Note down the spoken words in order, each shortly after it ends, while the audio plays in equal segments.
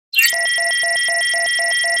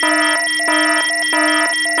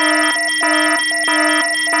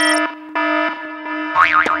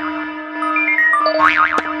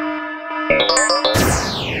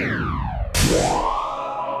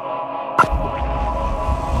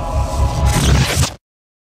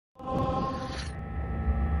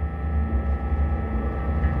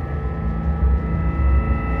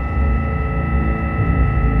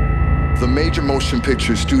major motion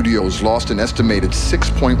picture studios lost an estimated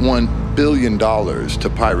 $6.1 billion to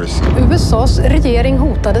piracy. USAs regering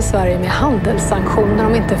hotade Sverige med handelssanktioner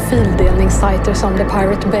om inte fildelningssajter som The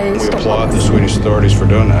Pirate Bay We applaud the Swedish authorities for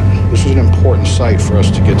doing that. This was an important site for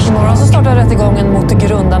us to get. Imorgon så startar rättegången mot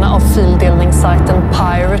grundarna av fildelningssajten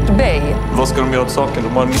Pirate Bay. Vad ska de göra åt saken?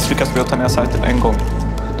 De har misslyckats med att ta ner sajten en gång.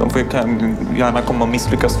 De kan gärna komma och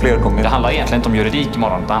misslyckas fler gånger. Det handlar egentligen inte om juridik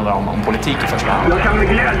imorgon, det handlar om politik i första hand. Jag kan med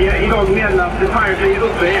glädje idag meddela att Pirate Bay är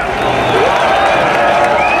uppe igen.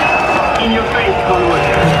 In your face, Conway.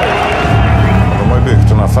 De har ju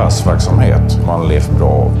byggt en affärsverksamhet man levt bra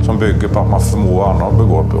av, som bygger på att man förmår andra att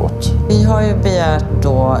begå brott. Vi har ju begärt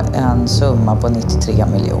då en summa på 93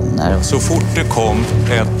 miljoner. Så fort det kom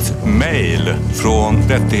ett mejl från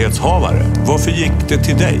rättighetshavare, varför gick det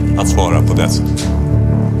till dig att svara på dessa?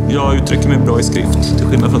 Jag uttrycker mig bra i skrift, till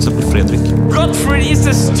skillnad från exempel Fredrik. Gottfrid is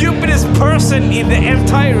the stupidest person in the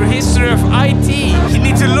entire history of IT. He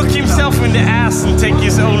needs to look himself in the ass and take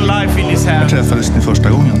his own life in his hand. Träffades ni första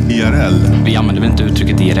gången? IRL? Vi använder väl inte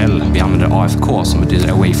uttrycket IRL, vi använder AFK som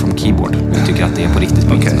betyder away from keyboard. Vi tycker att det är på riktigt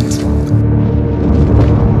på internet.